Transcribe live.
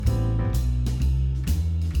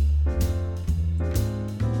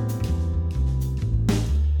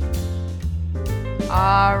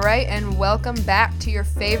All right, and welcome back to your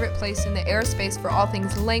favorite place in the airspace for all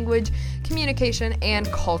things language, communication, and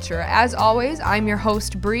culture. As always, I'm your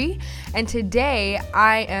host, Bree, and today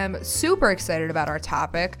I am super excited about our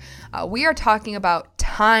topic. We are talking about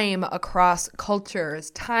time across cultures,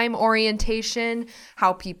 time orientation,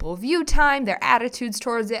 how people view time, their attitudes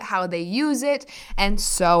towards it, how they use it, and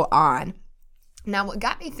so on. Now, what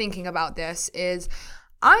got me thinking about this is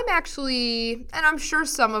I'm actually, and I'm sure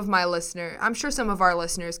some of our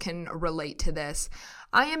listeners can relate to this.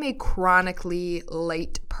 I am a chronically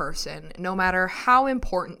late person, no matter how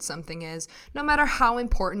important something is, no matter how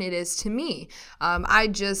important it is to me. I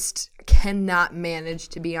just cannot manage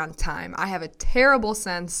to be on time. I have a terrible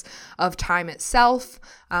sense of time itself.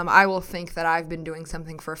 I will think that I've been doing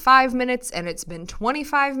something for 5 minutes and it's been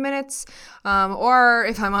 25 minutes. Or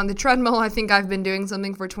if I'm on the treadmill, I think I've been doing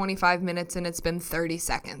something for 25 minutes and it's been 30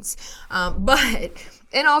 seconds. But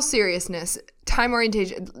in all seriousness, time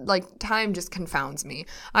orientation, time just confounds me.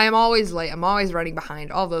 I am always late. I'm always running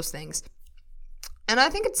behind, all those things. And I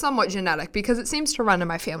think it's somewhat genetic because it seems to run in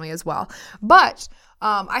my family as well. But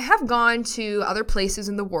I have gone to other places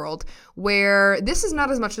in the world where this is not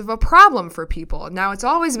as much of a problem for people. Now, it's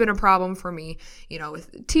always been a problem for me,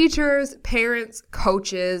 with teachers, parents,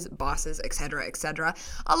 coaches, bosses, etc., etc.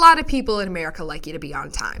 A lot of people in America like you to be on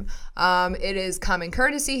time. It is common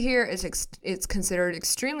courtesy here. It's considered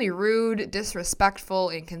extremely rude, disrespectful,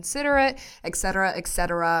 inconsiderate, etc.,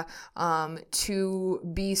 etc.,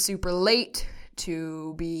 to be super late,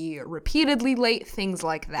 to be repeatedly late, things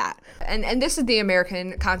like that. And this is the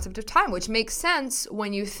American concept of time, which makes sense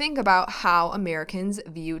when you think about how Americans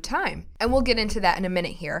view time. And we'll get into that in a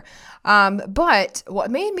minute here. But what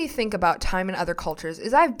made me think about time in other cultures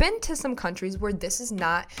is I've been to some countries where this is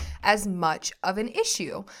not as much of an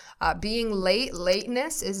issue. Being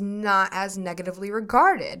lateness is not as negatively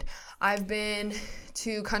regarded. I've been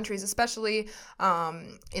to countries, especially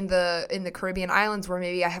in the Caribbean islands, where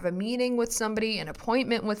maybe I have a meeting with somebody, an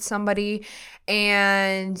appointment with somebody,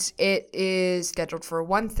 and it is scheduled for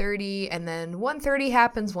 1:30, and then 1:30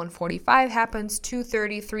 happens, 1:45 happens,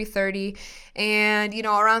 2:30, 3:30, and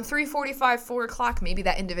around 3:45, 4 o'clock, maybe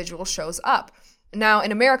that individual shows up. Now,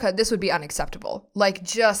 in America, this would be unacceptable,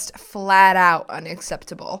 just flat out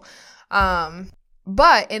unacceptable.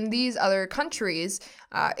 But in these other countries,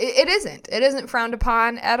 it isn't. It isn't frowned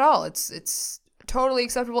upon at all. It's totally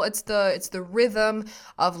acceptable. It's the rhythm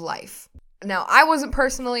of life. Now, I wasn't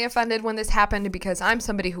personally offended when this happened because I'm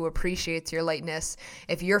somebody who appreciates your lateness.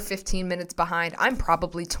 If you're 15 minutes behind, I'm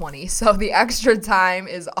probably 20, so the extra time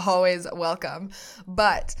is always welcome.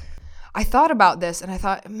 But I thought about this and I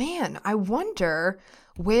thought, man, I wonder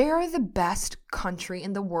where the best country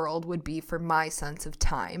in the world would be for my sense of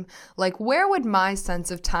time. Where would my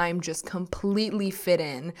sense of time just completely fit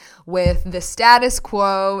in with the status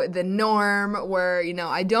quo, the norm, where,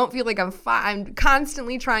 I don't feel like I'm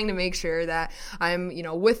constantly trying to make sure that I'm,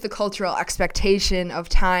 with the cultural expectation of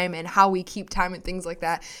time and how we keep time and things like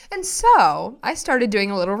that. And so I started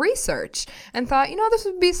doing a little research and thought, this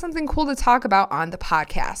would be something cool to talk about on the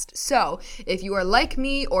podcast. So if you are like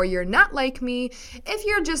me or you're not like me, if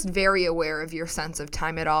you're just very aware of your sense of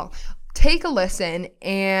time at all, take a listen.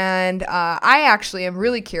 And I actually am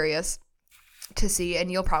really curious to see,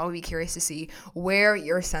 and you'll probably be curious to see, where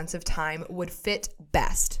your sense of time would fit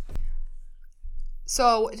best.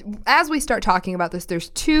 So as we start talking about this, there's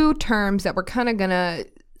two terms that we're kind of going to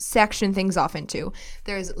section things off into.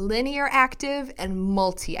 There's linear active and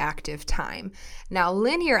multi-active time. Now,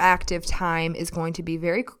 linear active time is going to be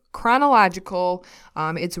very chronological.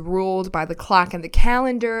 It's ruled by the clock and the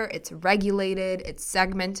calendar. It's regulated. It's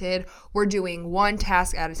segmented. We're doing one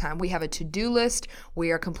task at a time. We have a to-do list. We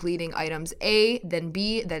are completing items A, then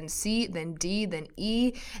B, then C, then D, then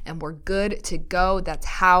E, and we're good to go. That's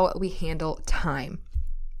how we handle time.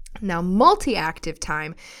 Now, multi-active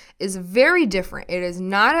time is very different. It is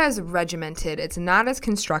not as regimented. It's not as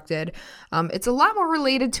constructed. It's a lot more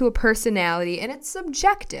related to a personality, and it's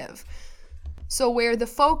subjective. So where the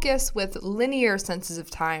focus with linear senses of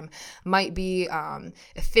time might be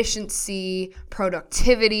efficiency,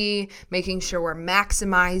 productivity, making sure we're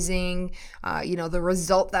maximizing, the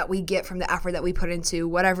result that we get from the effort that we put into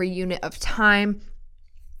whatever unit of time.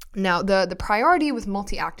 Now, the priority with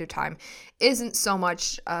multi-active time isn't so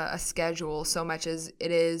much a schedule so much as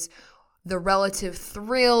it is the relative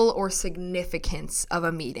thrill or significance of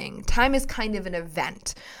a meeting. Time is kind of an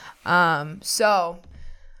event. So,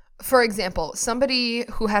 for example, somebody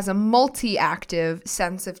who has a multi-active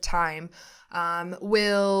sense of time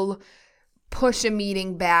will push a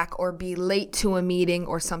meeting back or be late to a meeting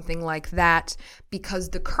or something like that because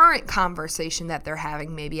the current conversation that they're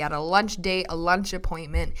having, maybe at a lunch date, a lunch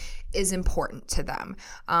appointment, is important to them.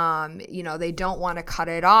 They don't want to cut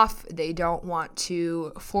it off. They don't want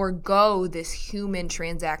to forego this human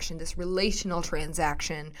transaction, this relational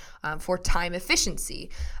transaction for time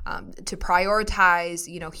efficiency. To prioritize,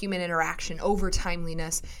 human interaction over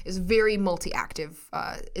timeliness is a very multi-active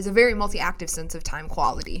sense of time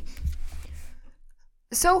quality.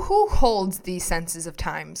 So who holds these senses of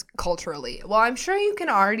times culturally? Well, I'm sure you can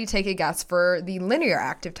already take a guess for the linear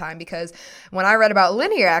active time, because when I read about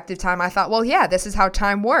linear active time, I thought, well, yeah, this is how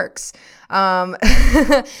time works.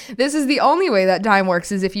 This is the only way that time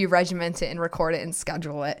works, is if you regiment it and record it and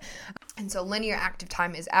schedule it. And so linear active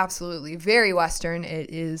time is absolutely very Western.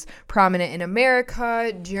 It is prominent in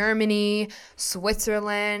America, Germany,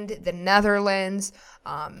 Switzerland, the Netherlands.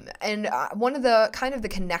 And one of the kind of the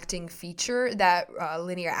connecting feature that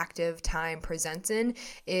linear active time presents in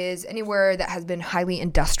is anywhere that has been highly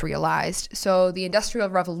industrialized. So the Industrial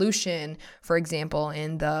Revolution, for example,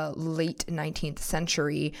 in the late 19th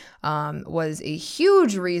century, was a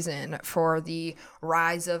huge reason for the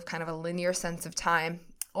rise of kind of a linear sense of time.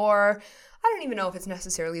 Or I don't even know if it's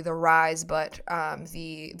necessarily the rise, but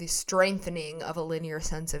the strengthening of a linear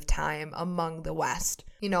sense of time among the West.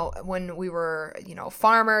 When we were,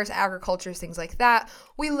 farmers, agriculture, things like that,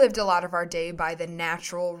 we lived a lot of our day by the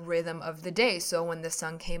natural rhythm of the day. So when the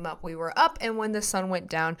sun came up, we were up, and when the sun went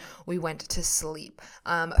down, we went to sleep.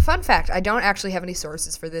 Fun fact, I don't actually have any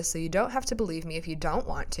sources for this, so you don't have to believe me if you don't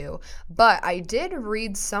want to. But I did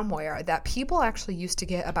read somewhere that people actually used to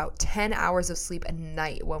get about 10 hours of sleep a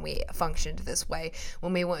night when we functioned this way,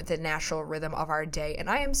 when we went with the natural rhythm of our day.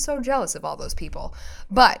 And I am so jealous of all those people.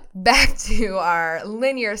 But back to our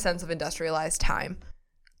linear sense of industrialized time.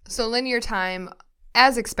 So linear time,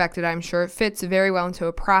 as expected, I'm sure, fits very well into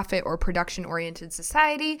a profit or production-oriented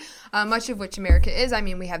society, much of which America is. I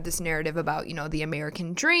mean, we have this narrative about, the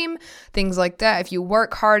American dream, things like that. If you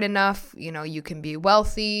work hard enough, you can be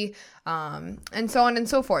wealthy, and so on and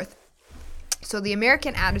so forth. So the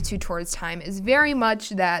American attitude towards time is very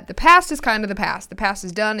much that the past is kind of the past. The past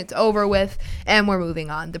is done, it's over with, and we're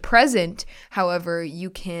moving on. The present, however,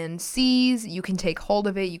 you can seize, you can take hold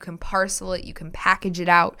of it, you can parcel it, you can package it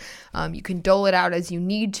out, you can dole it out as you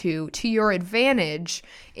need to your advantage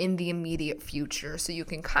in the immediate future. So you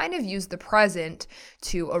can kind of use the present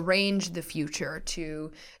to arrange the future,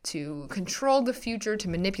 to control the future, to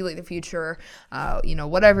manipulate the future,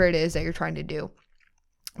 whatever it is that you're trying to do.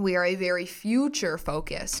 We are a very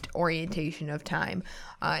future-focused orientation of time.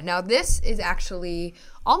 Now, this is actually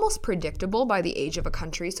almost predictable by the age of a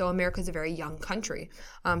country. So America is a very young country.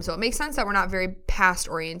 So it makes sense that we're not very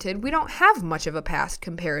past-oriented. We don't have much of a past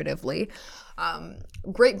comparatively.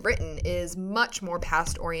 Great Britain is much more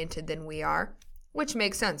past-oriented than we are, which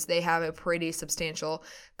makes sense. They have a pretty substantial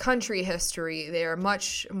country history. They are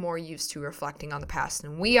much more used to reflecting on the past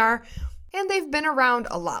than we are. And they've been around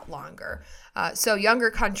a lot longer. So younger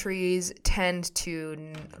countries tend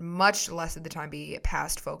to much less of the time be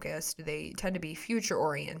past focused. They tend to be future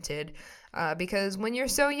oriented because when you're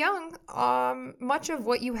so young, much of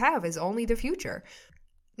what you have is only the future.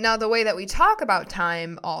 Now, the way that we talk about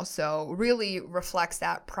time also really reflects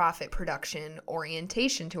that profit production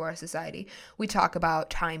orientation to our society. We talk about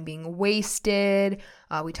time being wasted.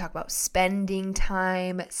 We talk about spending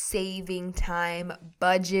time, saving time,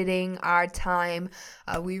 budgeting our time.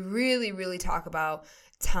 We really, really talk about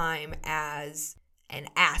time as an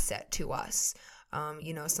asset to us.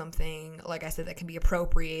 Something, like I said, that can be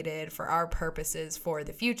appropriated for our purposes for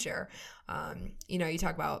the future. You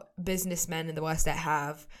talk about businessmen in the West that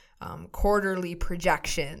have quarterly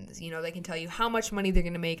projections. They can tell you how much money they're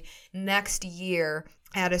going to make next year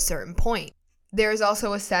at a certain point. There's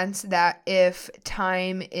also a sense that if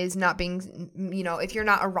time is not being, if you're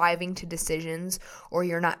not arriving to decisions or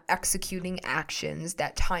you're not executing actions,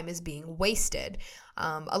 that time is being wasted.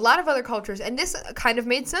 A lot of other cultures, and this kind of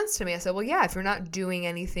made sense to me. I said, well, yeah, if you're not doing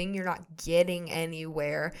anything, you're not getting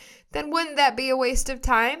anywhere, then wouldn't that be a waste of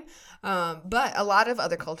time? But a lot of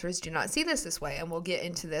other cultures do not see this way, and we'll get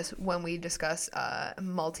into this when we discuss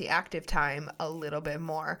multi-active time a little bit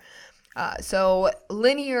more. So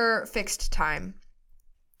linear fixed time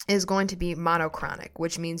is going to be monochronic,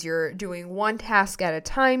 which means you're doing one task at a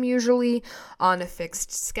time, usually on a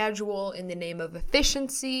fixed schedule in the name of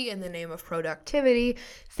efficiency, in the name of productivity,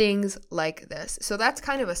 things like this. So that's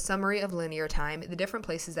kind of a summary of linear time, the different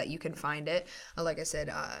places that you can find it. Like I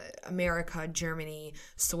said, America, Germany,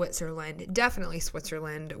 Switzerland, definitely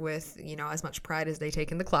Switzerland with, as much pride as they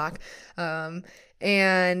take in the clock, and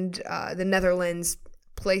the Netherlands,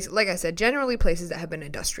 like I said, generally places that have been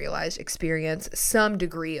industrialized experience some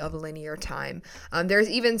degree of linear time. There's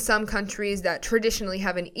even some countries that traditionally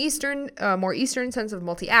have an more Eastern sense of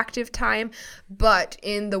multi-active time, but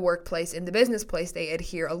in the workplace, in the business place, they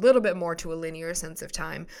adhere a little bit more to a linear sense of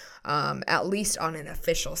time, at least on an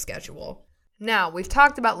official schedule. Now, we've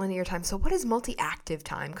talked about linear time, so what is multi-active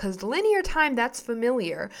time? Because linear time, that's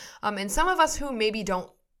familiar. And some of us who maybe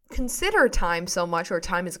don't consider time so much, or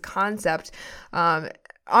time as a concept,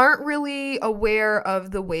 aren't really aware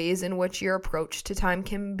of the ways in which your approach to time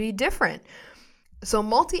can be different. So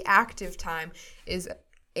multi-active time is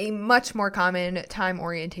a much more common time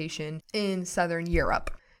orientation in Southern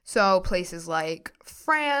Europe. So places like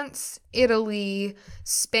France, Italy,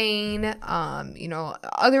 Spain,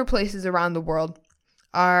 other places around the world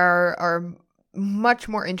are much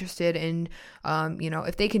more interested in,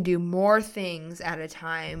 if they can do more things at a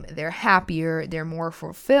time, they're happier, they're more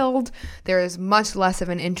fulfilled. There is much less of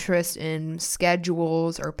an interest in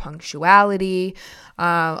schedules or punctuality.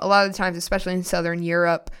 A lot of the times, especially in Southern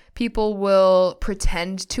Europe, people will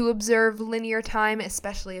pretend to observe linear time,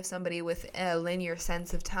 especially if somebody with a linear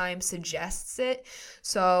sense of time suggests it.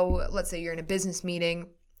 So let's say you're in a business meeting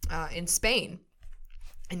in Spain,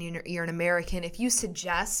 and you're an American. If you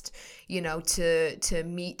suggest, to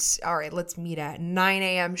meet, all right, let's meet at 9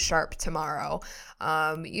 a.m. sharp tomorrow,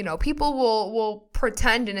 people will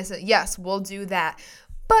pretend and say, yes, we'll do that.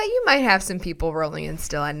 But you might have some people rolling in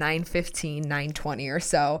still at 9:15, 9:20 or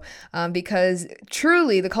so, because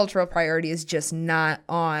truly the cultural priority is just not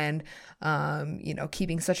on,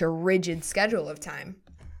 keeping such a rigid schedule of time.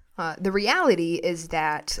 The reality is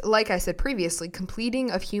that, like I said previously,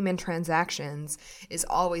 completing of human transactions is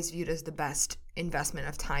always viewed as the best investment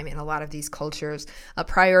of time in a lot of these cultures. A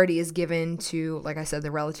priority is given to, like I said,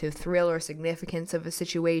 the relative thrill or significance of a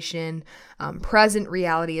situation. Present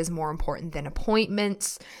reality is more important than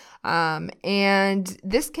appointments. And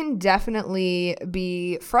this can definitely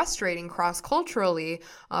be frustrating cross-culturally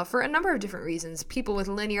for a number of different reasons. People with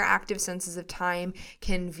linear active senses of time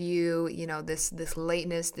can view, this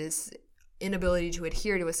lateness, this inability to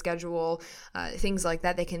adhere to a schedule, things like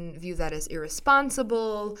that. They can view that as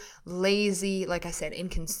irresponsible, lazy, like I said,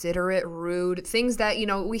 inconsiderate, rude, things that,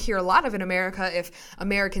 we hear a lot of in America if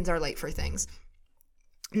Americans are late for things.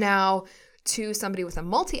 Now, to somebody with a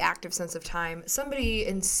multi-active sense of time, somebody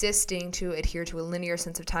insisting to adhere to a linear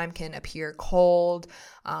sense of time can appear cold,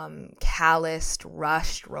 calloused,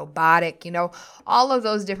 rushed, robotic, all of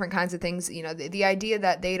those different kinds of things. The idea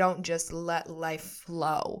that they don't just let life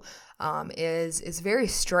flow is very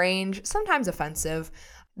strange, sometimes offensive.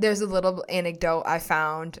 There's a little anecdote I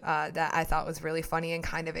found that I thought was really funny and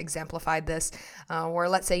kind of exemplified this, where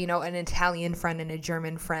let's say, an Italian friend and a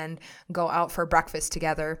German friend go out for breakfast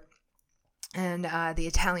together. And the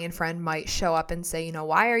Italian friend might show up and say,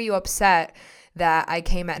 why are you upset that I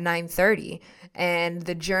came at 9:30? And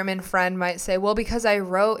the German friend might say, well, because I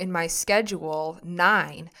wrote in my schedule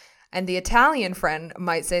 9. And the Italian friend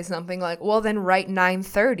might say something like, well, then write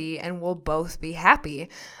 9:30 and we'll both be happy.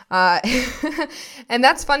 And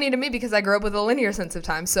that's funny to me because I grew up with a linear sense of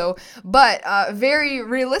time. But very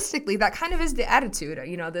realistically, that kind of is the attitude,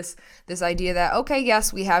 this idea that, okay,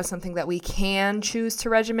 yes, we have something that we can choose to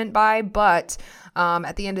regiment by, but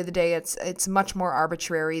at the end of the day, it's much more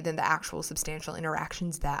arbitrary than the actual substantial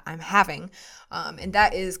interactions that I'm having. And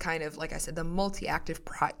that is kind of, like I said, the multi-active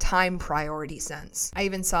time priority sense. I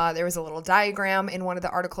even saw there was a little diagram in one of the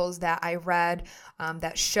articles that I read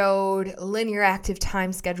that showed linear active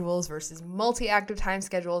time schedules versus multi-active time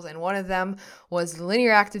schedules. And one of them was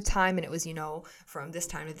linear active time. And it was, from this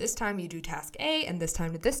time to this time, you do task A, and this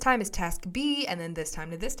time to this time is task B, and then this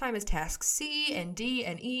time to this time is task C and D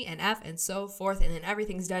and E and F and so forth. And then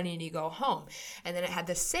everything's done and you go home. And then it had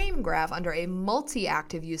the same graph under a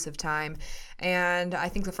multi-active use of time. And I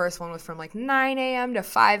think the first one was from like 9 a.m. to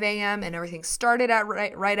 5 a.m. and everything started at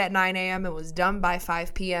right at 9 a.m. and was done by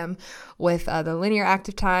 5 p.m. with the linear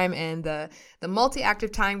active time, and the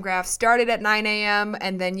multi-active time graph started at 9 a.m.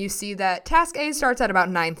 and then you see that task A starts at about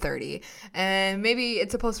 9:30, and maybe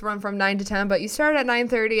it's supposed to run from 9 to 10, but you started at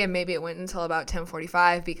 9:30 and maybe it went until about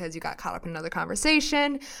 10:45 because you got caught up in another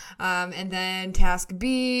conversation, and then task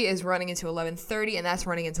B is running into 11:30 and that's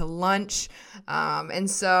running into lunch, and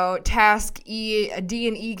so task D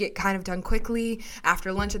and E get kind of done quickly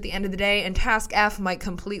after lunch at the end of the day, and task F might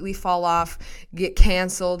completely fall off, get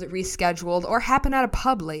canceled, rescheduled, or happen at a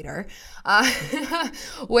pub later.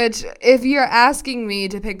 Which, if you're asking me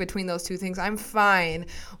to pick between those two things, I'm fine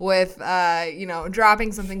with,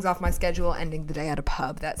 dropping some things off my schedule, ending the day at a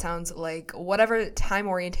pub. That sounds like whatever time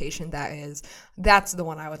orientation that is, that's the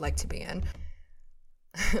one I would like to be in.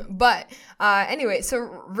 But anyway, so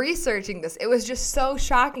researching this, it was just so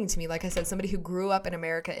shocking to me. Like I said, somebody who grew up in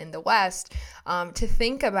America in the West, to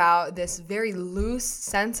think about this very loose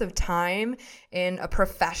sense of time in a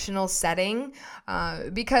professional setting,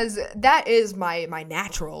 because that is my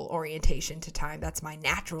natural orientation to time. That's my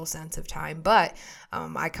natural sense of time. But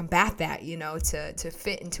I combat that, to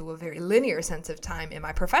fit into a very linear sense of time in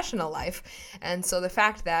my professional life. And so the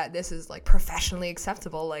fact that this is like professionally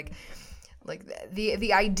acceptable, like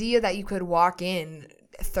the idea that you could walk in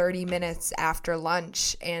 30 minutes after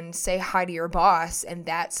lunch and say hi to your boss, and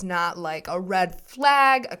that's not like a red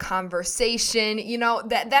flag, a conversation,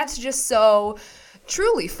 that's just so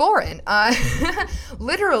truly foreign,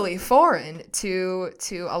 literally foreign to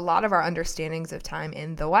a lot of our understandings of time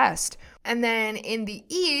in the West. And then in the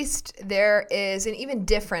East, there is an even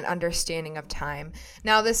different understanding of time.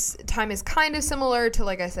 Now, this time is kind of similar to,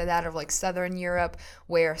 like I said, that of like Southern Europe,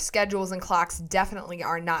 where schedules and clocks definitely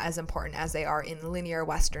are not as important as they are in linear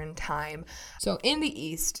Western time. So in the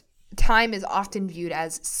East, time is often viewed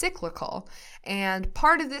as cyclical. And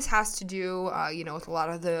part of this has to do, with a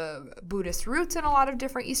lot of the Buddhist roots in a lot of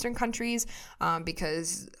different Eastern countries,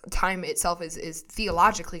 because time itself is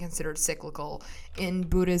theologically considered cyclical in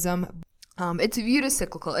Buddhism. It's viewed as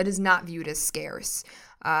cyclical. It is not viewed as scarce,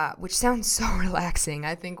 which sounds so relaxing.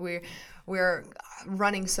 I think we're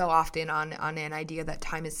running so often on an idea that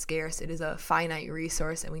time is scarce. It is a finite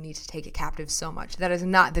resource and we need to take it captive so much. That is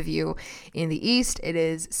not the view in the East. It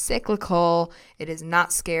is cyclical. It is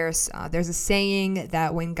not scarce. There's a saying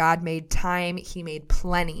that when God made time, he made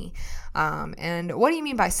plenty. And what do you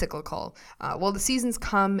mean by cyclical? Well, the seasons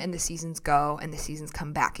come and the seasons go and the seasons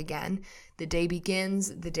come back again. The day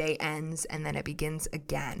begins, the day ends, and then it begins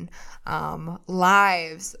again.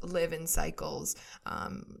 Lives live in cycles.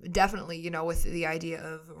 Definitely, with the idea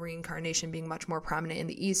of reincarnation being much more prominent in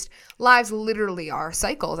the East, lives literally are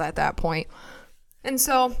cycles at that point. And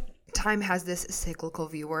so time has this cyclical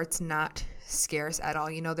view where it's not scarce at all.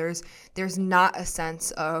 There's not a sense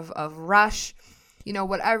of rush.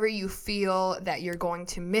 Whatever you feel that you're going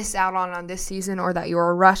to miss out on this season, or that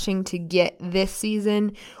you're rushing to get this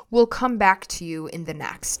season, will come back to you in the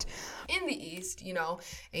next. In the East,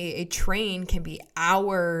 a train can be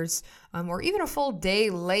hours or even a full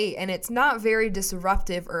day late, and it's not very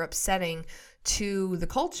disruptive or upsetting to the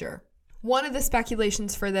culture. One of the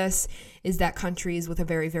speculations for this is that countries with a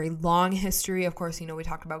very, very long history, of course, we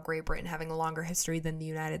talked about Great Britain having a longer history than the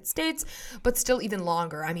United States, but still even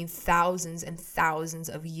longer. I mean, thousands and thousands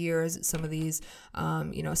of years, some of these,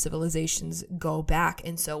 civilizations go back.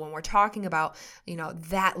 And so when we're talking about,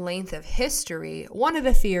 that length of history, one of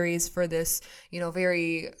the theories for this,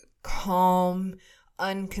 very calm,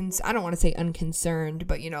 I don't want to say unconcerned,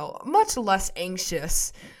 but, much less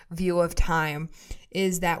anxious view of time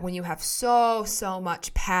is that when you have so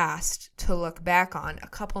much past to look back on, a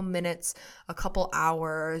couple minutes, a couple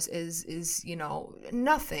hours is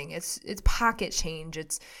nothing. It's pocket change.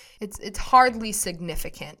 It's hardly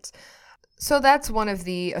significant. So that's one of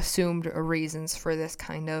the assumed reasons for this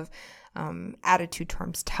kind of attitude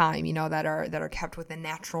towards time, that are kept with the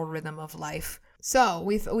natural rhythm of life. So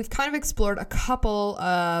we've kind of explored a couple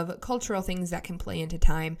of cultural things that can play into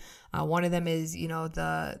time. One of them is,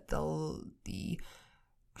 the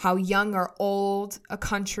how young or old a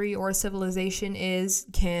country or a civilization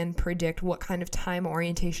can predict what kind of time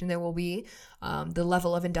orientation there will be. The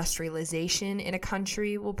level of industrialization in a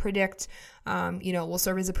country will predict, will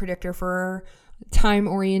serve as a predictor for time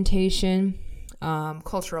orientation.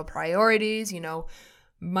 Cultural priorities,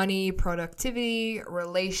 money, productivity,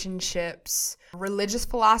 relationships, religious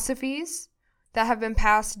philosophies that have been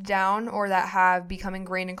passed down or that have become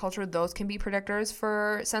ingrained in culture, those can be predictors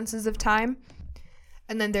for senses of time.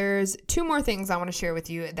 And then there's two more things I want to share with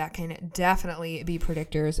you that can definitely be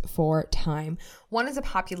predictors for time. One is a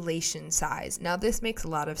population size. Now, this makes a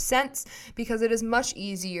lot of sense because it is much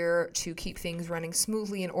easier to keep things running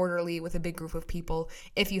smoothly and orderly with a big group of people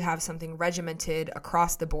if you have something regimented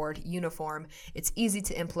across the board, uniform. It's easy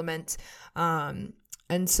to implement.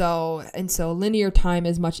 And so linear time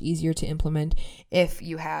is much easier to implement if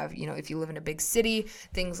you have, if you live in a big city,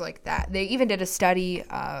 things like that. They even did a study,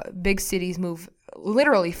 big cities move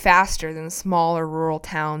literally faster than small or rural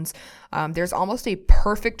towns. There's almost a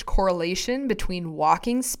perfect correlation between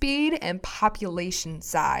walking speed and population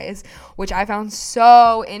size, which I found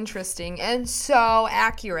so interesting and so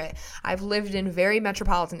accurate. I've lived in very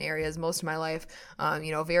metropolitan areas most of my life,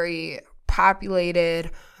 very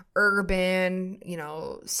populated, urban,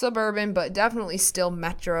 suburban, but definitely still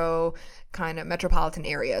metro kind of metropolitan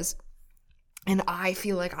areas. And I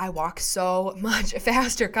feel like I walk so much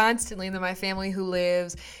faster constantly than my family who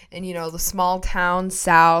lives in, the small town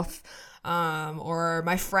south, or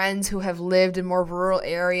my friends who have lived in more rural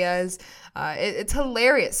areas. It's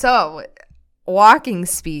hilarious. So walking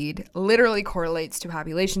speed literally correlates to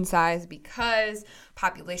population size because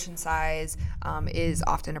population size is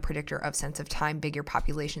often a predictor of sense of time. Bigger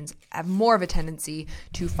populations have more of a tendency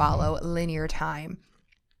to follow linear time.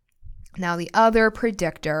 Now, the other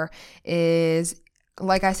predictor is,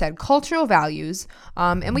 like I said, cultural values.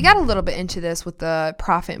 And we got a little bit into this with the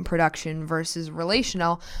profit and production versus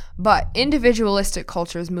relational, but individualistic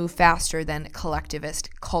cultures move faster than collectivist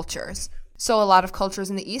cultures. So a lot of cultures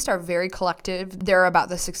in the East are very collective. They're about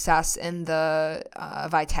the success and the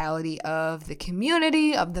vitality of the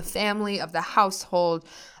community, of the family, of the household.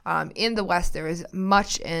 In the West, there is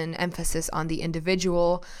much an emphasis on the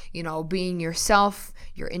individual, being yourself,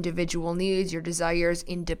 your individual needs, your desires.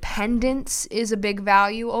 Independence is a big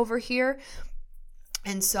value over here.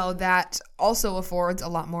 And so that also affords a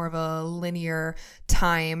lot more of a linear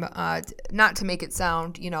time, not to make it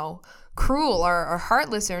sound, cruel or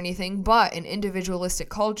heartless or anything, but an individualistic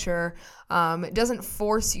culture doesn't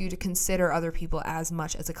force you to consider other people as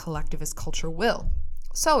much as a collectivist culture will.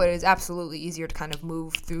 So it is absolutely easier to kind of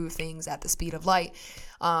move through things at the speed of light,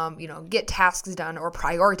 get tasks done or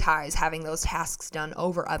prioritize having those tasks done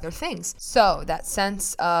over other things. So that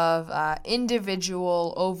sense of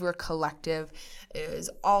individual over collective is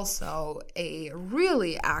also a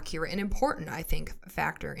really accurate and important, I think,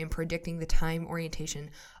 factor in predicting the time orientation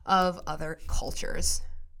of other cultures.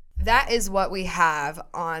 That is what we have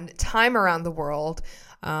on time around the world.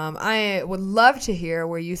 I would love to hear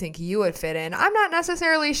where you think you would fit in. I'm not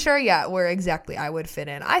necessarily sure yet where exactly I would fit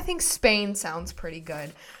in. I think Spain sounds pretty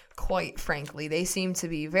good, quite frankly. They seem to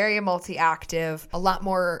be very multi-active, a lot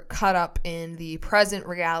more caught up in the present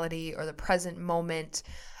reality or the present moment.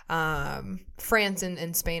 France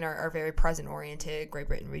and Spain are very present-oriented. Great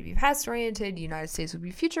Britain would be past-oriented. The United States would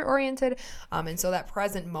be future-oriented. And so that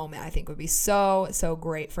present moment, I think, would be so, so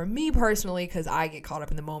great for me personally because I get caught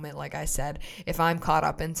up in the moment. Like I said, if I'm caught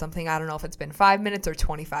up in something, I don't know if it's been 5 minutes or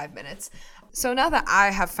 25 minutes. So now that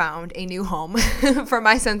I have found a new home for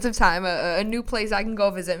my sense of time, a new place I can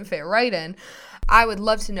go visit and fit right in, I would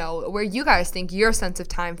love to know where you guys think your sense of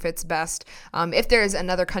time fits best. If there's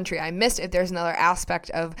another country I missed, if there's another aspect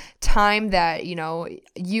of time that you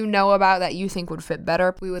know about that you think would fit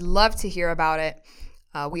better, we would love to hear about it.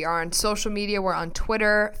 We are on social media. We're on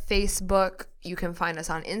Twitter, Facebook. You can find us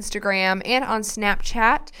on Instagram and on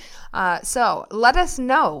Snapchat. So let us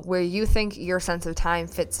know where you think your sense of time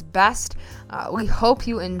fits best. We hope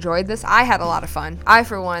you enjoyed this. I had a lot of fun. I,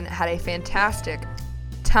 for one, had a fantastic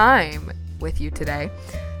time with you today.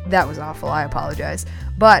 That was awful. I apologize.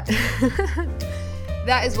 But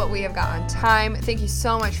that is what we have got on time. Thank you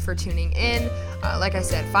so much for tuning in. Like I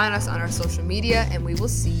said, find us on our social media, and we will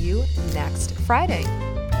see you next Friday.